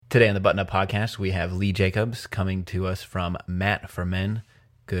Today on the Button Up Podcast, we have Lee Jacobs coming to us from Mat for Men.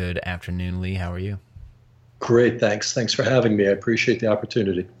 Good afternoon, Lee. How are you? Great, thanks. Thanks for having me. I appreciate the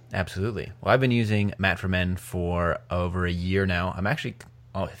opportunity. Absolutely. Well, I've been using Mat for Men for over a year now. I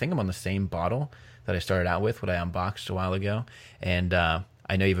think I'm on the same bottle that I started out with, what I unboxed a while ago. And I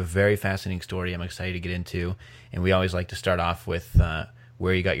know you have a very fascinating story I'm excited to get into. And we always like to start off with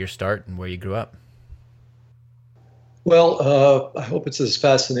where you got your start and where you grew up. Well, I hope it's as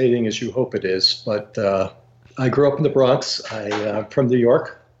fascinating as you hope it is. But I grew up in the Bronx. I'm from New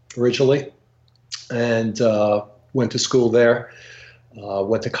York originally, and went to school there.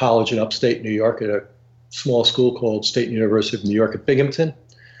 Went to college in upstate New York at a small school called State University of New York at Binghamton.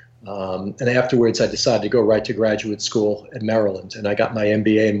 And afterwards, I decided to go right to graduate school in Maryland, and I got my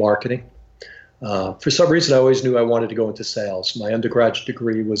MBA in marketing. For some reason, I always knew I wanted to go into sales. My undergraduate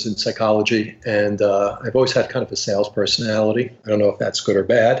degree was in psychology, and I've always had kind of a sales personality. I don't know if that's good or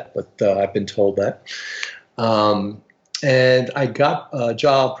bad, but I've been told that. And I got a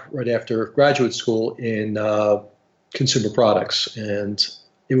job right after graduate school in consumer products, and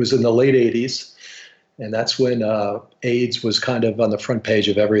it was in the late 80s, and that's when AIDS was kind of on the front page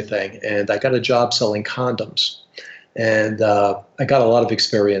of everything, and I got a job selling condoms, and I got a lot of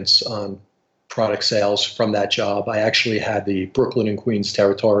experience on product sales from that job. I actually had the Brooklyn and Queens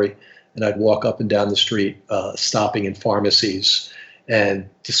territory, and I'd walk up and down the street, stopping in pharmacies and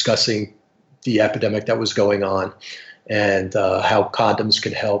discussing the epidemic that was going on and how condoms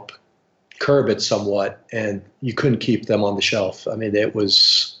could help curb it somewhat. And you couldn't keep them on the shelf. I mean, it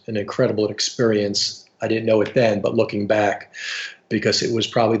was an incredible experience. I didn't know it then, but looking back, because it was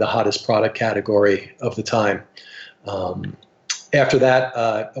probably the hottest product category of the time. After that,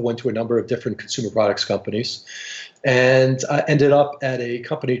 I went to a number of different consumer products companies, and I ended up at a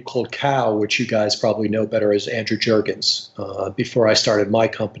company called Cow, which you guys probably know better as Andrew Jergens. Before I started my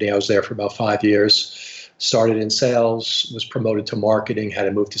company, I was there for about 5 years, started in sales, was promoted to marketing, had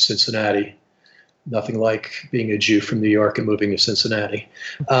to move to Cincinnati. Nothing like being a Jew from New York and moving to Cincinnati,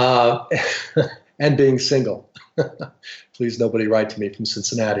 and being single. Please, nobody write to me from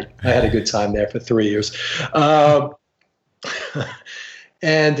Cincinnati. I had a good time there for 3 years.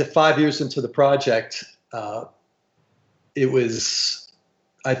 And 5 years into the project, it was,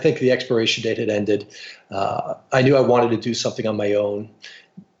 I think the expiration date had ended. I knew I wanted to do something on my own.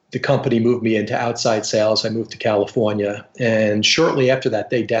 The company moved me into outside sales. I moved to California. And shortly after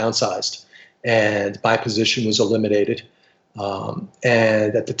that, they downsized, and my position was eliminated.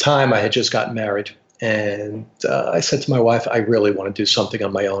 And at the time, I had just gotten married. And I said to my wife, I really want to do something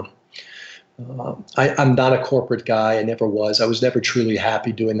on my own. I'm not a corporate guy. I never was. I was never truly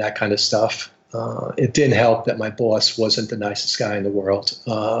happy doing that kind of stuff. It didn't help that my boss wasn't the nicest guy in the world.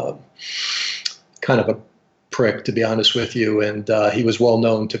 Kind of a prick, to be honest with you. And he was well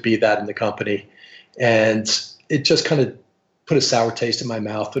known to be that in the company. And it just kind of put a sour taste in my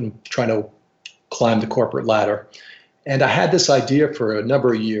mouth and trying to climb the corporate ladder. And I had this idea for a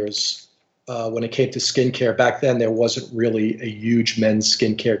number of years. When it came to skincare, back then there wasn't really a huge men's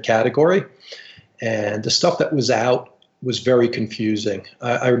skincare category. And the stuff that was out was very confusing.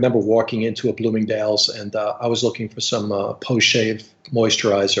 I remember walking into a Bloomingdale's, and I was looking for some post-shave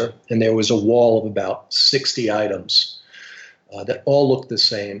moisturizer, and there was a wall of about 60 items that all looked the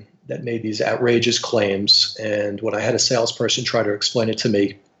same, that made these outrageous claims. And when I had a salesperson try to explain it to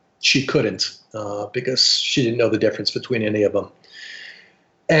me, she couldn't because she didn't know the difference between any of them.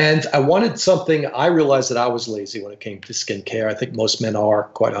 And I wanted something. I realized that I was lazy when it came to skincare. I think most men are,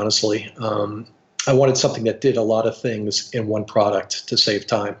 quite honestly. I wanted something that did a lot of things in one product to save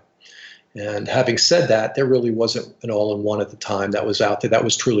time. And having said that, there really wasn't an all-in-one at the time that was out there that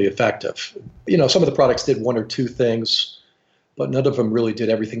was truly effective. You know, some of the products did one or two things, but none of them really did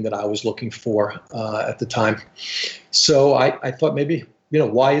everything that I was looking for at the time. So I thought maybe,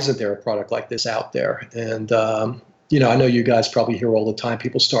 why isn't there a product like this out there? And I know you guys probably hear all the time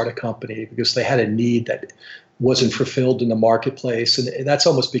people start a company because they had a need that wasn't fulfilled in the marketplace. And that's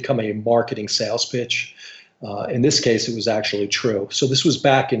almost become a marketing sales pitch. In this case, it was actually true. So this was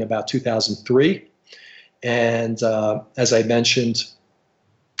back in about 2003. And as I mentioned,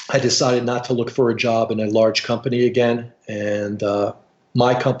 I decided not to look for a job in a large company again. And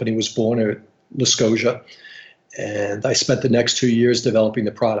my company was born at La Scotia. And I spent the next 2 years developing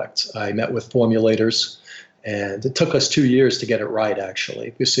the product. I met with formulators. And it took us 2 years to get it right,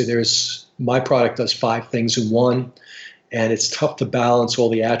 actually. You see, my product does 5 things in one, and it's tough to balance all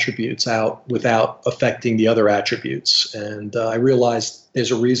the attributes out without affecting the other attributes. And I realized there's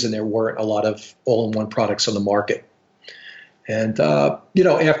a reason there weren't a lot of all-in-one products on the market. And,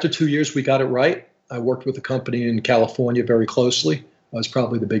 after 2 years, we got it right. I worked with a company in California very closely. I was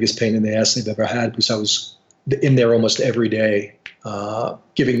probably the biggest pain in the ass they've ever had because I was in there almost every day,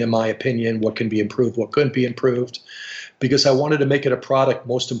 giving them my opinion, what can be improved, what couldn't be improved, because I wanted to make it a product,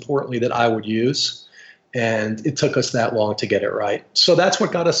 most importantly, that I would use. And it took us that long to get it right. So that's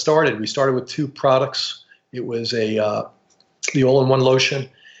what got us started. We started with 2 products. It was the all-in-one lotion.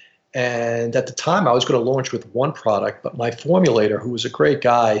 And at the time, I was going to launch with 1 product, but my formulator, who was a great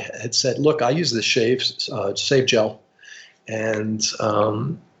guy, had said, "Look, I use this shave gel, and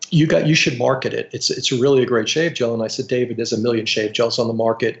you should market it. It's really a great shave gel." And I said, "David, there's a million shave gels on the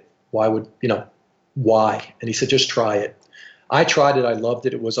market. Why would why?" And he said, "Just try it." I tried it. I loved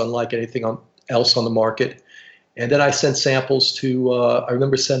it. It was unlike anything else on the market. And then I sent samples to, I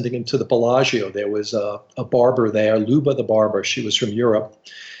remember sending them to the Bellagio. There was a barber there, Luba the barber. She was from Europe.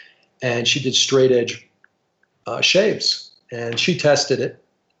 And she did straight edge shaves. And she tested it.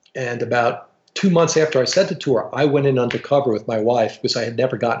 And about 2 months after I sent it to her, I went in undercover with my wife because I had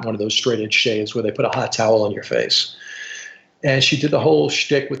never gotten one of those straight edge shaves where they put a hot towel on your face. And she did the whole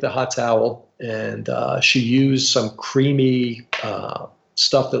shtick with the hot towel. And she used some creamy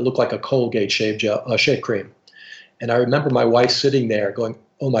stuff that looked like a Colgate shave cream. And I remember my wife sitting there going,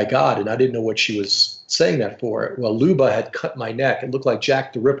 "Oh my God," and I didn't know what she was saying that for. Well, Luba had cut my neck. It looked like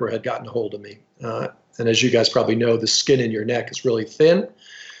Jack the Ripper had gotten a hold of me. And as you guys probably know, the skin in your neck is really thin.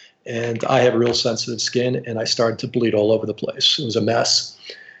 And I have real sensitive skin, and I started to bleed all over the place. It was a mess.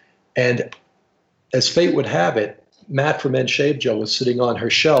 And as fate would have it, Matt from Men Shave Gel was sitting on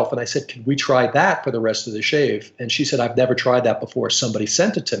her shelf, and I said, "Can we try that for the rest of the shave?" And she said, "I've never tried that before. Somebody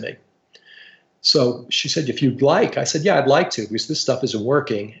sent it to me." So she said, "If you'd like." I said, "Yeah, I'd like to, because this stuff isn't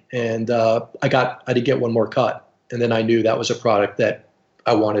working." And I did get 1 more cut. And then I knew that was a product that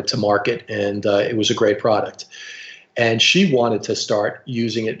I wanted to market, and it was a great product. And she wanted to start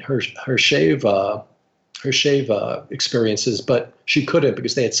using it, her shave experiences, but she couldn't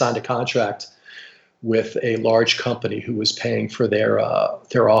because they had signed a contract with a large company who was paying for their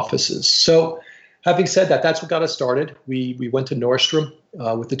offices. So having said that, that's what got us started. We went to Nordstrom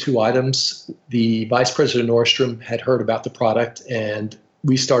with the 2 items. The vice president of Nordstrom had heard about the product, and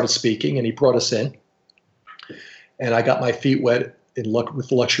we started speaking, and he brought us in. And I got my feet wet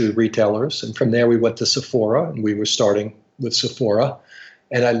with luxury retailers. And from there, we went to Sephora, and we were starting with Sephora.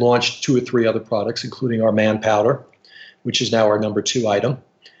 And I launched 2 or 3 other products, including our man powder, which is now our number 2 item.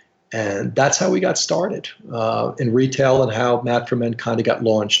 And that's how we got started in retail, and how Matt for Men kind of got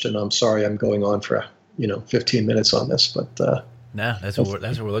launched. And I'm sorry I'm going on for 15 minutes on this, but no, that's what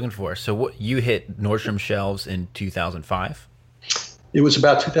we're looking for. So what, you hit Nordstrom shelves in 2005? It was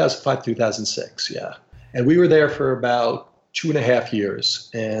about 2005, 2006, yeah. And we were there for about 2.5 years,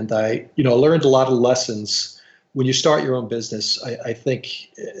 and I learned a lot of lessons. When you start your own business, I think,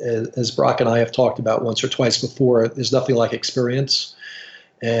 as Brock and I have talked about once or twice before, there's nothing like experience.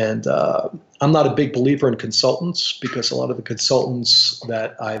 And I'm not a big believer in consultants, because a lot of the consultants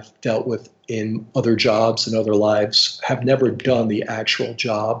that I've dealt with in other jobs and other lives have never done the actual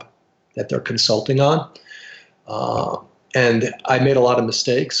job that they're consulting on. And I made a lot of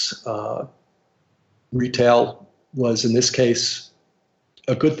mistakes. Retail was, in this case,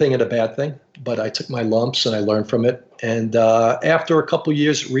 a good thing and a bad thing, but I took my lumps and I learned from it. And after a couple of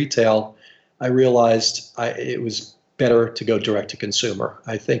years at retail, I realized it was better to go direct to consumer.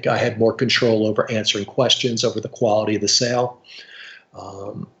 I think I had more control over answering questions, over the quality of the sale.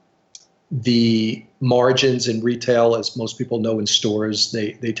 The margins in retail, as most people know in stores,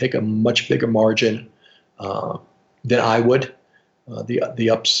 they take a much bigger margin than I would.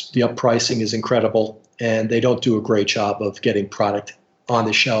 The up pricing is incredible, and they don't do a great job of getting product on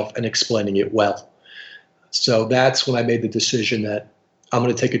the shelf and explaining it well. So that's when I made the decision that I'm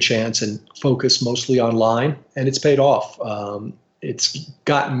going to take a chance and focus mostly online, and it's paid off. It's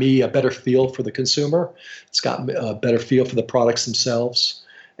gotten me a better feel for the consumer. It's gotten a better feel for the products themselves,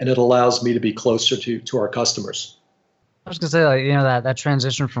 and it allows me to be closer to our customers. I was going to say, that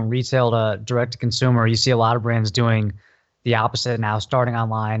transition from retail to direct to consumer, you see a lot of brands doing the opposite now, starting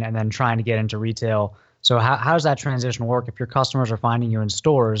online and then trying to get into retail. So how does that transition work? If your customers are finding you in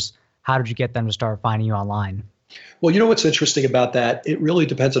stores, how did you get them to start finding you online? Well, what's interesting about that? It really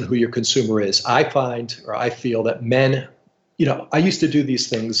depends on who your consumer is. I feel that men, I used to do these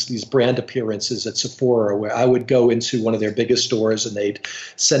things, these brand appearances at Sephora, where I would go into one of their biggest stores and they'd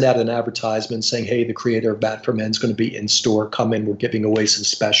send out an advertisement saying, "Hey, the creator of Matt for Men is going to be in store. Come in. We're giving away some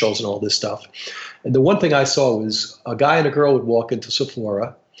specials," and all this stuff. And the one thing I saw was a guy and a girl would walk into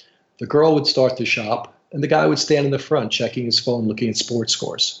Sephora. The girl would start to shop, and the guy would stand in the front checking his phone, looking at sports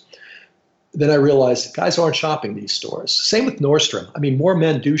scores. Then I realized guys aren't shopping these stores. Same with Nordstrom. I mean, more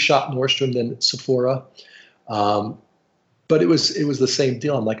men do shop Nordstrom than Sephora. But but it was the same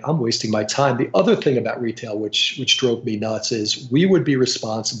deal. I'm like, I'm wasting my time. The other thing about retail, which drove me nuts, is we would be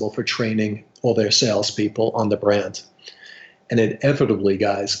responsible for training all their salespeople on the brand. And inevitably,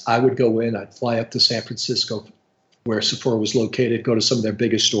 guys, I would go in, I'd fly up to San Francisco, where Sephora was located, go to some of their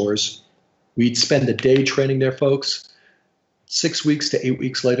biggest stores. We'd spend a day training their folks. 6 weeks to 8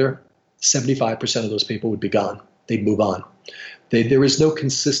 weeks later, 75% of those people would be gone. They'd move on. There is no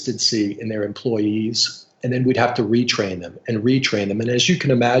consistency in their employees, and then we'd have to retrain them. And as you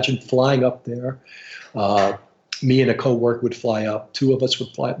can imagine, flying up there, me and a coworker would fly up. Two of us would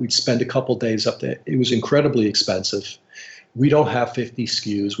fly. We'd spend a couple days up there. It was incredibly expensive. We don't have 50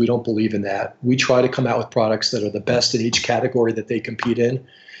 SKUs. We don't believe in that. We try to come out with products that are the best in each category that they compete in.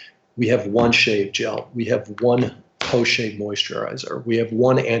 We have one shave gel. We have one post-shave moisturizer. We have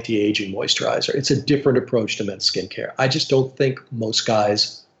one anti-aging moisturizer. It's a different approach to men's skincare. I just don't think most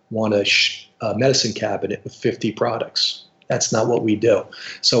guys want a medicine cabinet with 50 products. That's not what we do.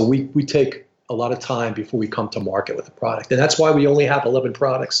 So we take a lot of time before we come to market with a product. And that's why we only have 11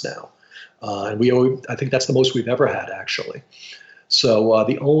 products now. I think that's the most we've ever had, actually. So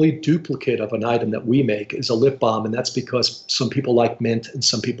the only duplicate of an item that we make is a lip balm, and that's because some people like mint and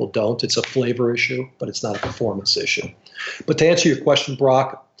some people don't. It's a flavor issue, but it's not a performance issue. But to answer your question,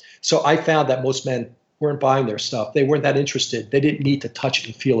 Brock, so I found that most men weren't buying their stuff. They weren't that interested. They didn't need to touch it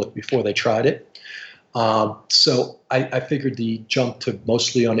and feel it before they tried it. So I figured the jump to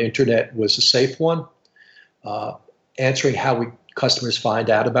mostly on the internet was a safe one. Answering how customers find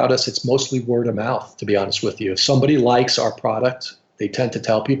out about us, it's mostly word of mouth, to be honest with you. If somebody likes our product, they tend to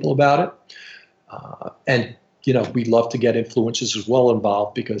tell people about it. And, we'd love to get influencers as well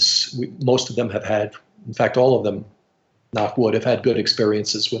involved, because most of them have had, in fact, all of them, knock wood, have had good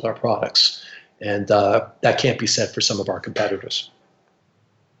experiences with our products. And that can't be said for some of our competitors.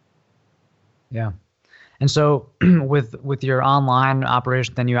 Yeah. And so with your online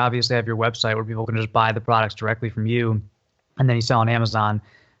operation, then you obviously have your website where people can just buy the products directly from you, and then you sell on Amazon.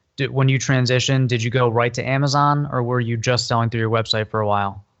 When you transitioned, did you go right to Amazon, or were you just selling through your website for a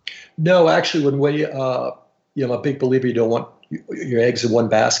while? No, actually, when I'm a big believer you don't want your eggs in one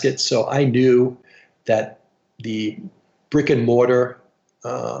basket. So I knew that the brick and mortar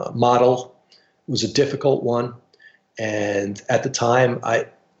model was a difficult one. And at the time, I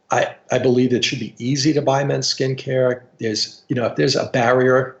believed it should be easy to buy men's skincare. If there's a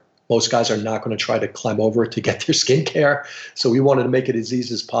barrier, most guys are not going to try to climb over it to get their skincare. So we wanted to make it as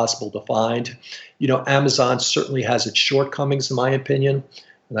easy as possible to find. Amazon certainly has its shortcomings, in my opinion.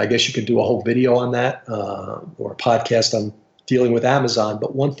 And I guess you could do a whole video on that or a podcast on dealing with Amazon.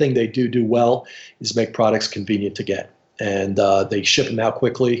 But one thing they do well is make products convenient to get. And they ship them out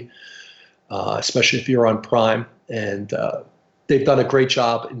quickly, especially if you're on Prime. And they've done a great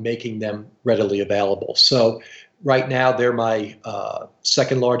job in making them readily available. So right now, they're my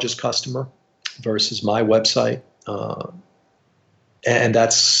second largest customer versus my website. And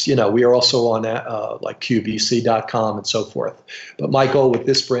that's, we are also on like QVC.com and so forth. But my goal with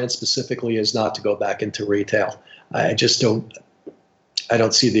this brand specifically is not to go back into retail. I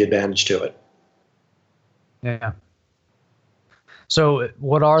don't see the advantage to it. Yeah. So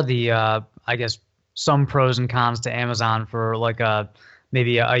what are the, I guess, some pros and cons to Amazon for like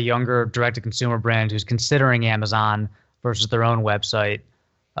maybe a younger direct-to-consumer brand who's considering Amazon versus their own website?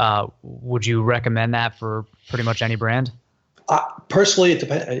 Would you recommend that for pretty much any brand? Personally, it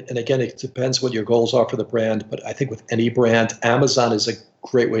depends. And again, it depends what your goals are for the brand. But I think with any brand, Amazon is a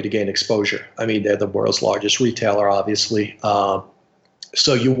great way to gain exposure. I mean, they're the world's largest retailer, obviously. So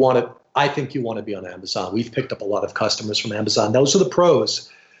I think you want to be on Amazon. We've picked up a lot of customers from Amazon. Those are the pros.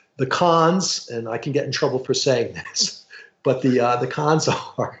 The cons, and I can get in trouble for saying this, but the cons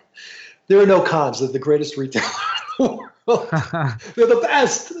are, there are no cons. They're the greatest retailer in the world. They're the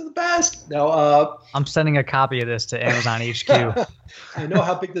best. They're the best. Now, I'm sending a copy of this to Amazon HQ. I know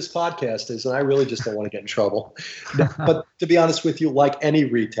how big this podcast is, and I really just don't want to get in trouble. But to be honest with you, like any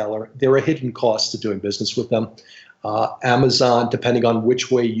retailer, there are hidden costs to doing business with them. Amazon, depending on which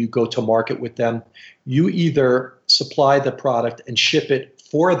way you go to market with them, you either supply the product and ship it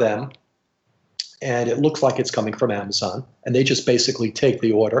for them, and it looks like it's coming from Amazon, and they just basically take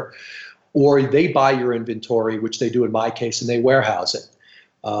the order, or they buy your inventory, which they do in my case, and they warehouse it.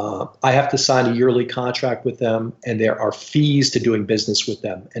 I have to sign a yearly contract with them, and there are fees to doing business with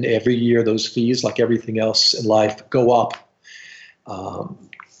them. And every year, those fees, like everything else in life, go up.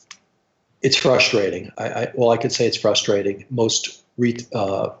 It's frustrating. I could say it's frustrating. Most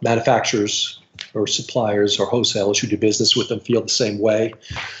manufacturers or suppliers or wholesalers who do business with them feel the same way.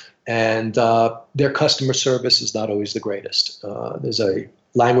 And their customer service is not always the greatest. There's a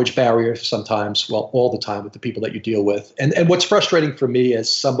language barrier sometimes, well, all the time with the people that you deal with. And what's frustrating for me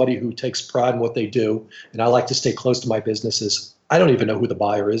as somebody who takes pride in what they do, and I like to stay close to my businesses, I don't even know who the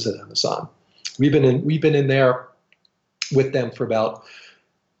buyer is at Amazon. We've been in there with them for about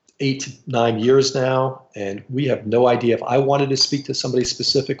 8 to 9 years now, and we have no idea. If I wanted to speak to somebody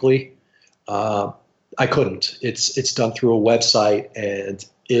specifically, I couldn't. It's done through a website, and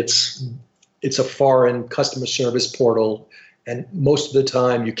it's a foreign customer service portal. And most of the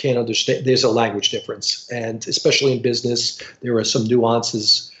time, you can't understand. There's a language difference. And especially in business, there are some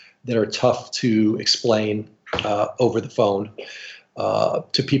nuances that are tough to explain over the phone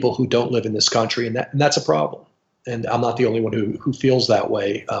to people who don't live in this country. And that's a problem. And I'm not the only one who feels that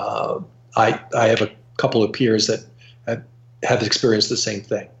way. I have a couple of peers that have experienced the same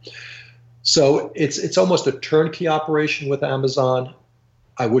thing. So it's almost a turnkey operation with Amazon.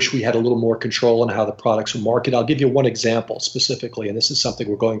 I wish we had a little more control on how the products are marketed. I'll give you one example specifically, and this is something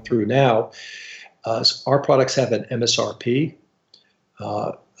we're going through now. Our products have an MSRP,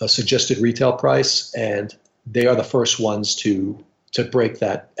 a suggested retail price, and they are the first ones to break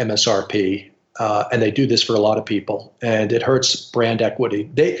that MSRP. And they do this for a lot of people, and it hurts brand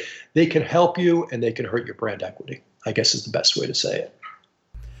equity. They can help you, and they can hurt your brand equity, I guess is the best way to say it.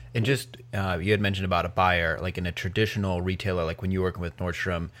 And just, you had mentioned about a buyer, like in a traditional retailer, like when you're working with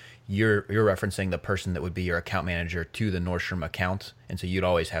Nordstrom, you're referencing the person that would be your account manager to the Nordstrom account. And so you'd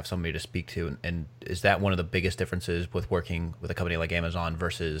always have somebody to speak to. And is that one of the biggest differences with working with a company like Amazon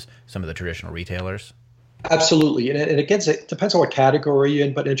versus some of the traditional retailers? Absolutely. And again, it depends on what category you're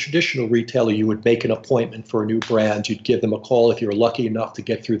in, but in a traditional retailer, you would make an appointment for a new brand. You'd give them a call if you're lucky enough to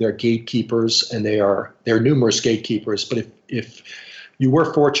get through their gatekeepers, and there are numerous gatekeepers. But if you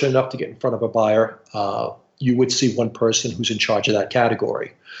were fortunate enough to get in front of a buyer, you would see one person who's in charge of that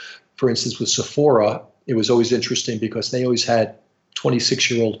category. For instance, with Sephora, it was always interesting because they always had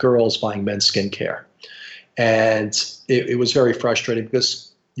 26-year-old girls buying men's skincare. And it was very frustrating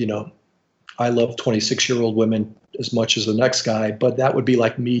because, I love 26-year-old women as much as the next guy, but that would be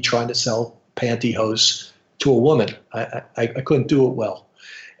like me trying to sell pantyhose to a woman. I couldn't do it well.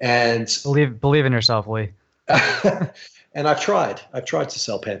 And believe in yourself, Lee. And I've tried to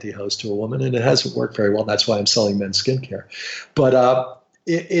sell pantyhose to a woman, and it hasn't worked very well. That's why I'm selling men's skincare. But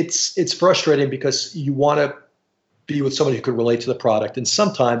it's frustrating because you want to be with somebody who can relate to the product, and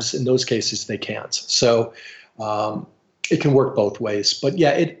sometimes in those cases they can't. So it can work both ways. But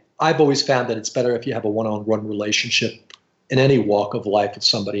yeah, I've always found that it's better if you have a one-on-one relationship in any walk of life with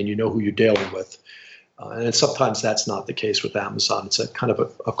somebody, and you know who you're dealing with. And sometimes that's not the case with Amazon. It's a kind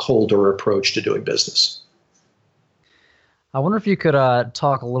of a colder approach to doing business. I wonder if you could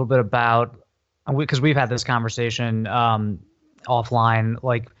talk a little bit about, because we've had this conversation offline,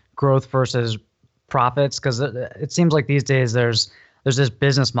 like growth versus profits, because it seems like these days there's this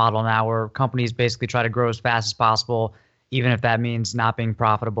business model now where companies basically try to grow as fast as possible, even if that means not being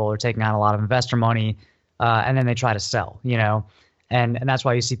profitable or taking on a lot of investor money, and then they try to sell, and that's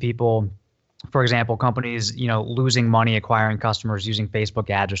why you see people, for example, companies, losing money acquiring customers using Facebook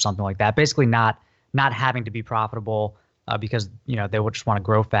ads or something like that, basically not having to be profitable because they would just want to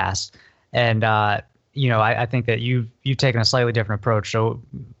grow fast. And I think that you've taken a slightly different approach. So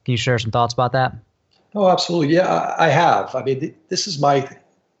can you share some thoughts about that? Oh, absolutely. Yeah, I have. I mean, this is my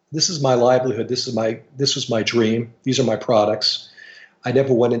livelihood. This was my dream. These are my products. I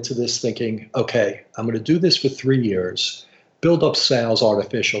never went into this thinking, okay, I'm going to do this for 3 years, build up sales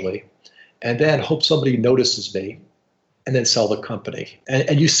artificially, and then hope somebody notices me, and then sell the company.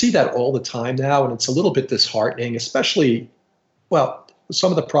 And you see that all the time now, and it's a little bit disheartening, especially,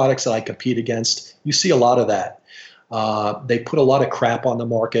 some of the products that I compete against, you see a lot of that. They put a lot of crap on the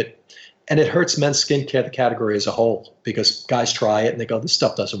market, and it hurts men's skincare, the category as a whole, because guys try it and they go, this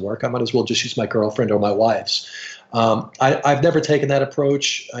stuff doesn't work. I might as well just use my girlfriend or my wife's. I've never taken that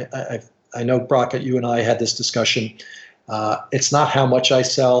approach. I know, Brock, you and I had this discussion. It's not how much I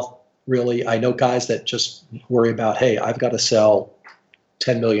sell. Really, I know guys that just worry about, hey, I've got to sell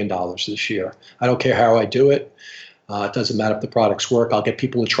 $10 million this year. I don't care how I do it. It doesn't matter if the products work. I'll get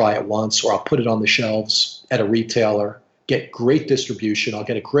people to try it once, or I'll put it on the shelves at a retailer, get great distribution. I'll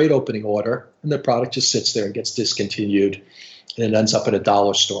get a great opening order, and the product just sits there and gets discontinued, and it ends up at a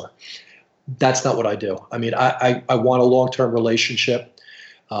dollar store. That's not what I do. I mean, I want a long-term relationship.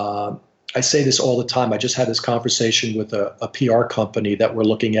 I say this all the time. I just had this conversation with a PR company that we're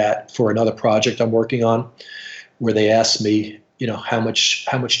looking at for another project I'm working on, where they asked me, how much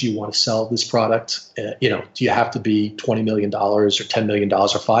do you want to sell this product? Do you have to be $20 million or $10 million or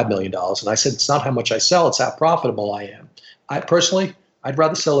 $5 million? And I said, it's not how much I sell, it's how profitable I am. I'd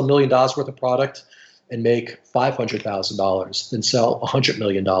rather sell $1 million worth of product and make $500,000 than sell $100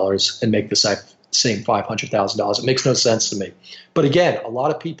 million and make the same $500,000. It makes no sense to me. But again, a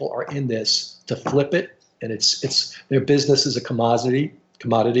lot of people are in this to flip it, and it's their business is a commodity.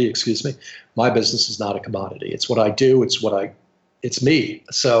 Excuse me. My business is not a commodity. It's what I do. It's me.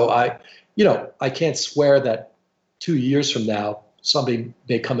 So I can't swear that 2 years from now somebody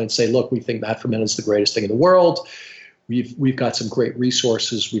may come and say, look, we think Matt for Men is the greatest thing in the world. We've got some great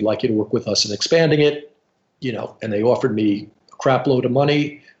resources. We'd like you to work with us in expanding it, and they offered me a crap load of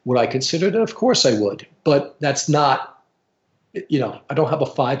money. Would I consider it? Of course I would. But that's not, I don't have a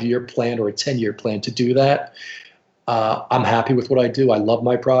 5-year plan or a 10-year plan to do that. I'm happy with what I do. I love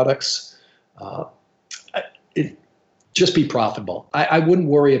my products. Just be profitable. I wouldn't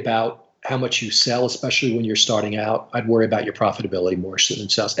worry about how much you sell, especially when you're starting out. I'd worry about your profitability more so than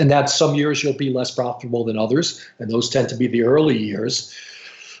sales. And that some years you'll be less profitable than others, and those tend to be the early years.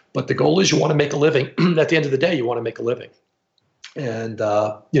 But the goal is you want to make a living. At the end of the day, you want to make a living. And,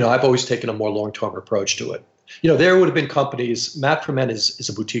 I've always taken a more long-term approach to it. There would have been companies. Matt for Men is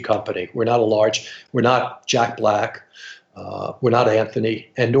a boutique company. We're not Jack Black. We're not Anthony,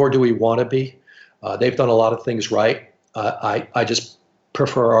 and nor do we want to be. They've done a lot of things right. I just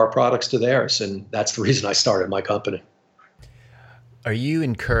prefer our products to theirs, and that's the reason I started my company. Are you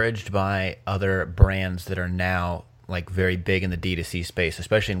encouraged by other brands that are now like very big in the D2C space,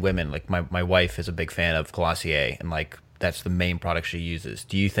 especially in women? Like my wife is a big fan of Glossier, and like that's the main product she uses.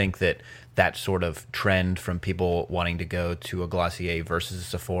 Do you think that sort of trend from people wanting to go to a Glossier versus a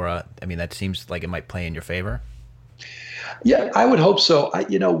Sephora, that seems like it might play in your favor? Yeah, I would hope so.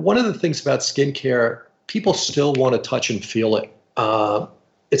 One of the things about skincare, people still want to touch and feel it.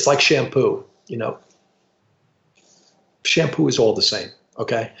 It's like shampoo. Shampoo is all the same.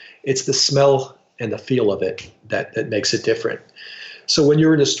 Okay, it's the smell and the feel of it that makes it different. So when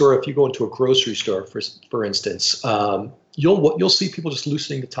you're in a store, if you go into a grocery store, for instance, you'll see people just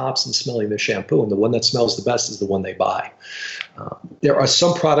loosening the tops and smelling their shampoo, and the one that smells the best is the one they buy. There are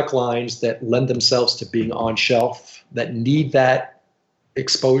some product lines that lend themselves to being on shelf that need that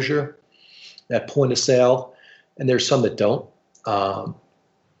exposure, that point of sale, and there's some that don't.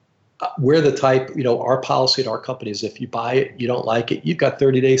 We're the type, our policy at our company is if you buy it, you don't like it, you've got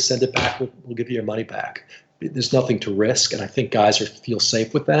 30 days, send it back, we'll give you your money back. There's nothing to risk, and I think guys feel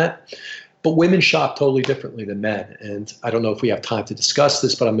safe with that. But women shop totally differently than men, and I don't know if we have time to discuss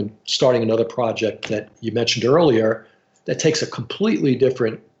this, but I'm starting another project that you mentioned earlier that takes a completely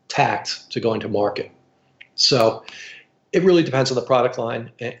different tact to going to market. So it really depends on the product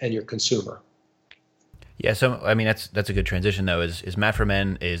line and your consumer. Yeah, so that's a good transition though. Is Matt for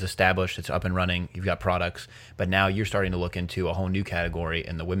Men is established, it's up and running, you've got products, but now you're starting to look into a whole new category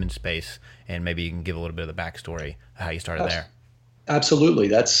in the women's space, and maybe you can give a little bit of the backstory of how you started there. Absolutely.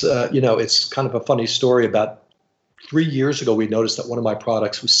 That's it's kind of a funny story. About 3 years ago, we noticed that one of my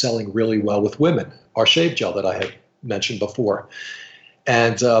products was selling really well with women, our shave gel that I had mentioned before.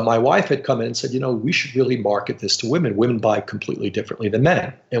 And my wife had come in and said, we should really market this to women. Women buy completely differently than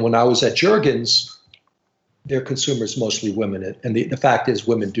men. And when I was at Jergens, their consumers mostly women, and the fact is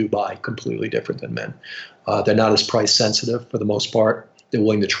women do buy completely different than men. They're not as price sensitive for the most part. They're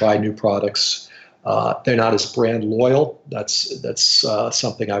willing to try new products. They're not as brand loyal. That's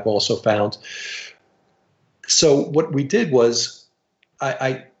something I've also found. So what we did was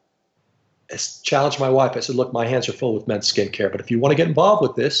I challenged my wife. I said, look, my hands are full with men's skincare, but if you want to get involved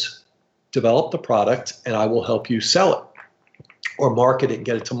with this, develop the product and I will help you sell it or market it and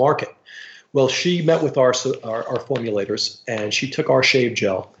get it to market. Well, she met with our formulators, and she took our shave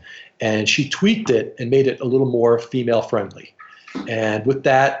gel and she tweaked it and made it a little more female friendly. And with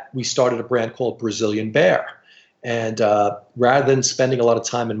that, we started a brand called Brazilian Bear. And rather than spending a lot of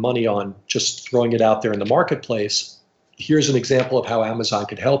time and money on just throwing it out there in the marketplace, here's an example of how Amazon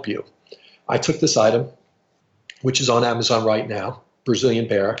could help you. I took this item, which is on Amazon right now, Brazilian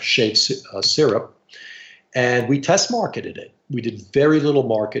Bear shave syrup, and we test marketed it. We did very little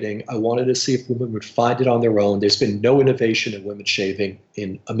marketing. I wanted to see if women would find it on their own. There's been no innovation in women's shaving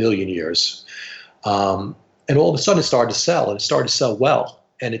in a million years. And all of a sudden it started to sell, and it started to sell well.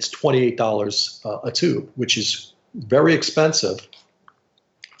 And it's $28 a tube, which is very expensive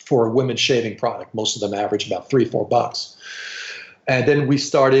for a women's shaving product. Most of them average about $3-4. And then we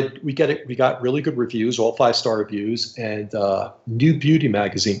got really good reviews, all 5-star reviews, and New Beauty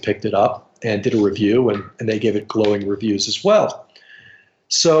magazine picked it up and did a review, and they gave it glowing reviews as well.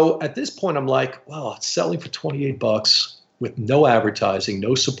 So at this point, I'm like, wow, it's selling for $28 with no advertising,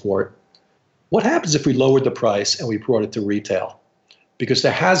 no support. What happens if we lowered the price and we brought it to retail? because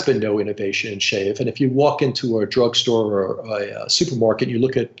there has been no innovation in shave. And if you walk into a drugstore or a supermarket, you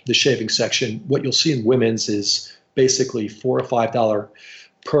look at the shaving section, what you'll see in women's is basically $4 or $5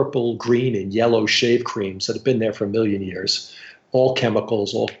 purple, green, and yellow shave creams that have been there for a million years, all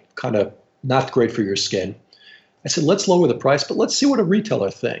chemicals, all kind of not great for your skin. I said, let's lower the price, but let's see what a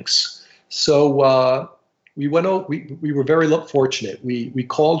retailer thinks. So we were very fortunate. We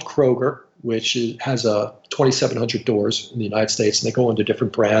called Kroger, which has 2,700 doors in the United States, and they go under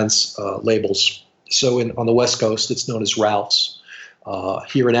different brands, labels. So on the West Coast, it's known as Ralph's.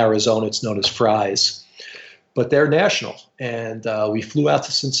 Here in Arizona, it's known as Fry's. But they're national. And we flew out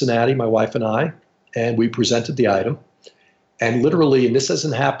to Cincinnati, my wife and I, and we presented the item. And literally, and this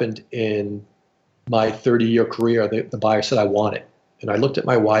hasn't happened in my 30-year career, the buyer said, I want it. And I looked at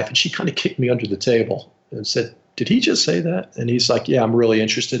my wife, and she kind of kicked me under the table and said, did he just say that? And he's like, yeah, I'm really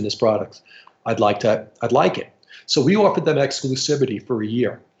interested in this product. I'd like it. So we offered them exclusivity for a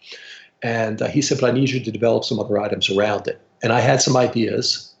year. And he said, but I need you to develop some other items around it. And I had some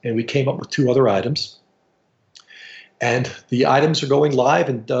ideas, and we came up with 2 other items. And the items are going live,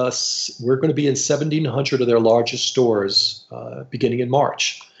 and we're going to be in 1,700 of their largest stores beginning in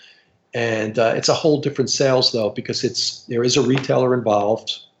March. And it's a whole different sales, though, because there is a retailer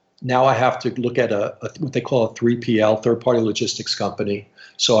involved. Now I have to look at what they call a 3PL, third-party logistics company.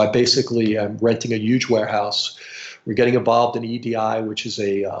 So I basically am renting a huge warehouse. We're getting involved in EDI, which is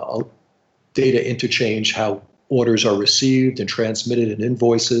a data interchange, how orders are received and transmitted in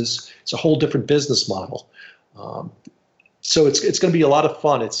invoices. It's a whole different business model. So it's going to be a lot of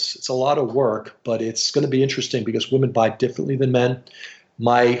fun. It's a lot of work, but it's going to be interesting because women buy differently than men.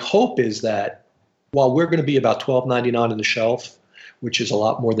 My hope is that while we're going to be about $12.99 on the shelf, which is a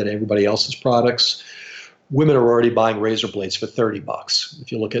lot more than everybody else's products, women are already buying razor blades for $30.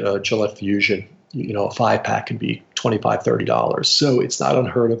 If you look at a Gillette Fusion, a 5-pack can be $25, $30. So it's not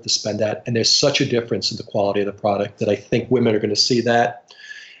unheard of to spend that. And there's such a difference in the quality of the product that I think women are going to see that.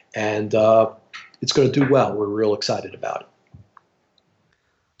 And it's going to do well. We're real excited about it.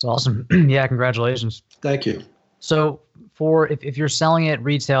 It's awesome. Yeah, congratulations. Thank you. So if you're selling it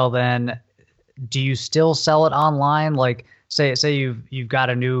retail, then do you still sell it online? Like say you've got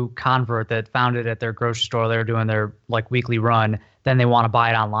a new convert that found it at their grocery store, they're doing their weekly run, then they want to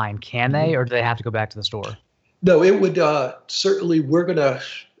buy it online. Can they, or do they have to go back to the store? No, it would certainly, we're going to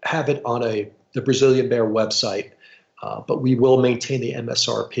have it on the Brazilian Bear website. But we will maintain the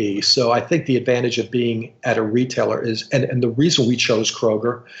MSRP. So I think the advantage of being at a retailer is, and the reason we chose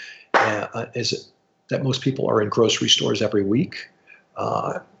Kroger is that most people are in grocery stores every week.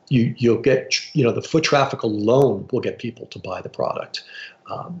 You'll get, the foot traffic alone will get people to buy the product.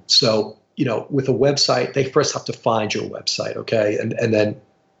 So with a website, they first have to find your website, okay? And then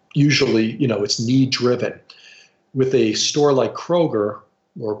usually, it's need driven. With a store like Kroger,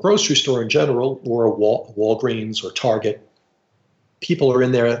 or a grocery store in general, or a Walgreens or Target, people are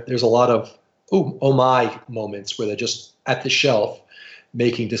in there. There's a lot of oh my moments where they're just at the shelf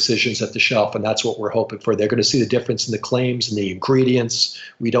making decisions at the shelf, and that's what we're hoping for. They're going to see the difference in the claims and the ingredients.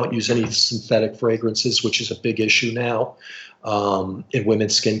 We don't use any synthetic fragrances, which is a big issue now in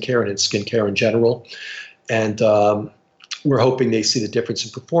women's skincare and in skincare in general. And we're hoping they see the difference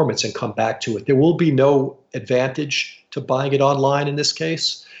in performance and come back to it. There will be no advantage to buying it online in this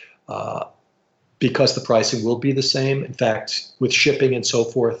case because the pricing will be the same. In fact, with shipping and so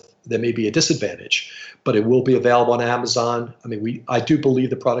forth, there may be a disadvantage, but it will be available on Amazon. I mean, I do believe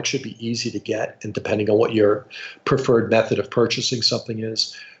the product should be easy to get, and depending on what your preferred method of purchasing something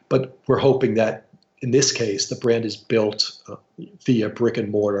is. But we're hoping that in this case, the brand is built via brick and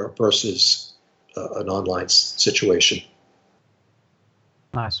mortar versus an online situation.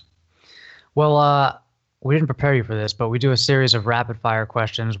 Nice. Well, we didn't prepare you for this, but we do a series of rapid fire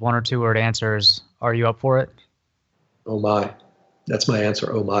questions, 1 or 2 word answers. Are you up for it? Oh my. That's my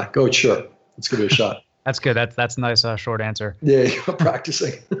answer. Oh my. Go, sure. Let's give it a shot. That's good. That's a nice short answer. Yeah, you're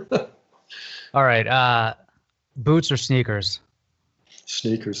practicing. All right. Boots or sneakers?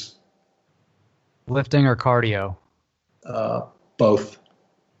 Sneakers. Lifting or cardio? Both.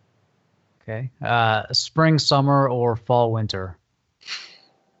 Okay. Spring, summer, or fall, winter?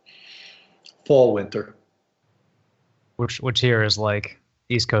 Fall, winter. Which here is like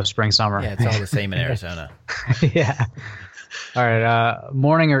East Coast, spring, summer. Yeah, it's all the same in Arizona. Yeah. All right.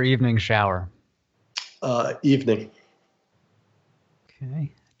 Morning or evening shower? Evening.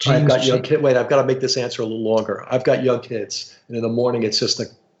 Okay. I've got young kids. Wait, I've got to make this answer a little longer. I've got young kids, and in the morning it's just a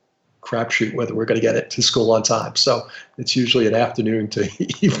crapshoot whether we're going to get it to school on time. So it's usually an afternoon to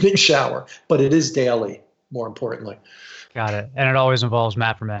evening shower, but it is daily, more importantly. Got it. And it always involves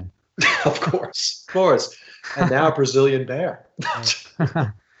Matt for Men. Of course. And now Brazilian Bear.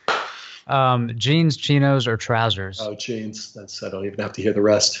 Jeans, chinos, or trousers? Oh, jeans. I don't even have to hear the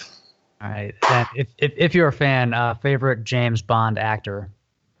rest. All right. And if you're a fan, favorite James Bond actor?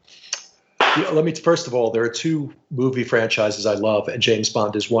 First of all, there are 2 movie franchises I love, and James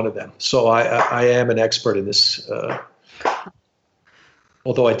Bond is one of them. So I am an expert in this.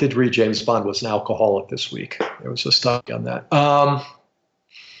 Although I did read James Bond was an alcoholic this week. There was a study on that.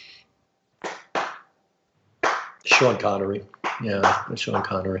 Sean Connery. Yeah, Sean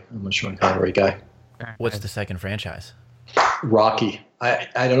Connery. I'm a Sean Connery guy. What's the second franchise? Rocky. I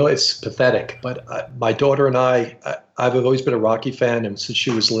don't know. It's pathetic, but my daughter and I've always been a Rocky fan, and since she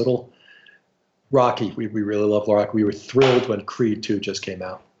was little, Rocky, we really love Rocky. We were thrilled when Creed 2 just came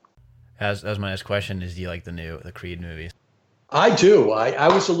out. As my next question is, do you like the Creed movies? I do. I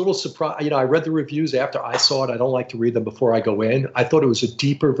was a little surprised. I read the reviews after I saw it. I don't like to read them before I go in. I thought it was a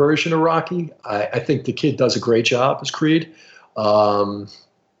deeper version of Rocky. I think the kid does a great job as Creed. I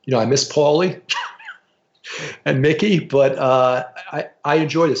miss Paulie and Mickey, but I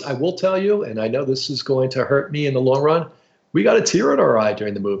enjoy this. I will tell you, and I know this is going to hurt me in the long run, we got a tear in our eye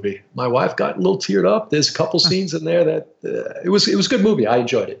during the movie. My wife got a little teared up. There's a couple scenes in there that it was a good movie. I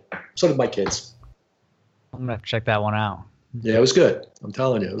enjoyed it. So did my kids. I'm going to have to check that one out. Yeah, it was good. I'm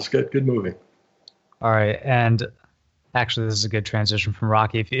telling you, it was good. Good movie. All right, and actually, this is a good transition from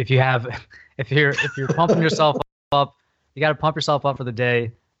Rocky. If you're pumping yourself up, you got to pump yourself up for the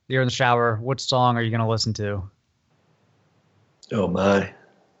day. You're in the shower. What song are you going to listen to? Oh my!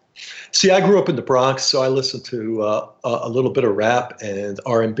 See, I grew up in the Bronx, so I listened to a little bit of rap and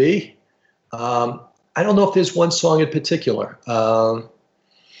R&B. I don't know if there's one song in particular.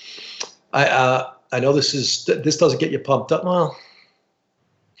 I know this doesn't get you pumped up. Well,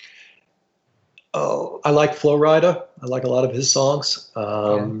 I like Flo Rida. I like a lot of his songs.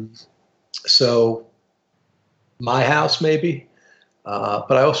 So My House maybe.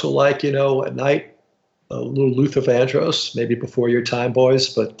 But I also like, at night, a little Luther Vandross, maybe Before Your Time Boys,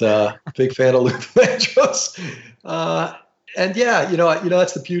 but big fan of Luther Vandross. And yeah,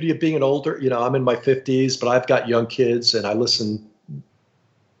 that's the beauty of being an older, I'm in my 50s, but I've got young kids and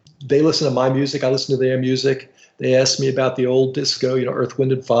they listen to my music. I listen to their music. They ask me about the old disco, Earth,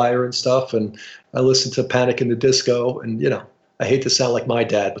 Wind and Fire and stuff. And I listen to Panic in the Disco. And, I hate to sound like my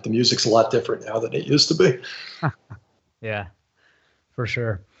dad, but the music's a lot different now than it used to be. Yeah, for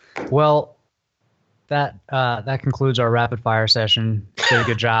sure. Well, that concludes our rapid fire session. Did a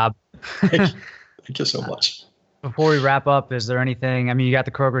good job. Thank you so much. Before we wrap up, is there anything, you got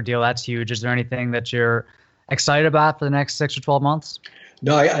the Kroger deal. That's huge. Is there anything that you're excited about for the next 6 or 12 months?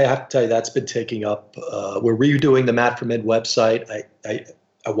 No, I have to tell you, that's been taking up. We're redoing the Matt for Men website.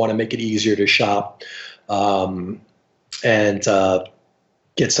 I want to make it easier to shop and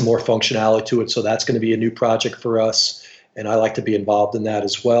get some more functionality to it. So that's going to be a new project for us, and I like to be involved in that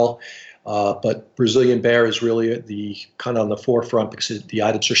as well. But Brazilian Bear is really the kind of on the forefront because the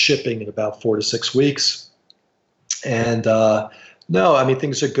items are shipping in about 4 to 6 weeks. And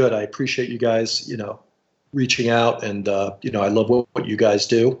things are good. I appreciate you guys, reaching out, and I love what you guys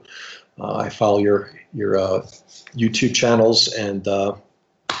do. I follow your YouTube channels, and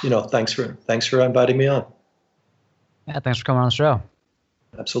thanks for inviting me on. Yeah, thanks for coming on the show.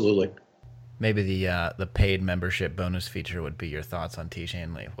 Absolutely. Maybe the paid membership bonus feature would be your thoughts on T.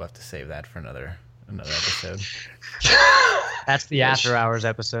 Lee. We'll have to save that for another episode. That's the after hours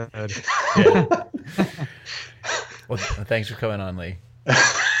episode. Yeah. Well, thanks for coming on, Lee.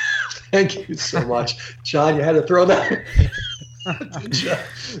 Thank you so much. John, you had to throw that.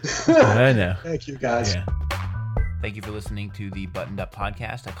 I know. Thank you, guys. Yeah. Thank you for listening to the Buttoned Up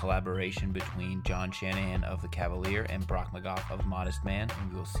Podcast, a collaboration between John Shanahan of The Cavalier and Brock McGough of Modest Man,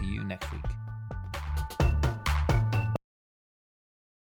 and we will see you next week.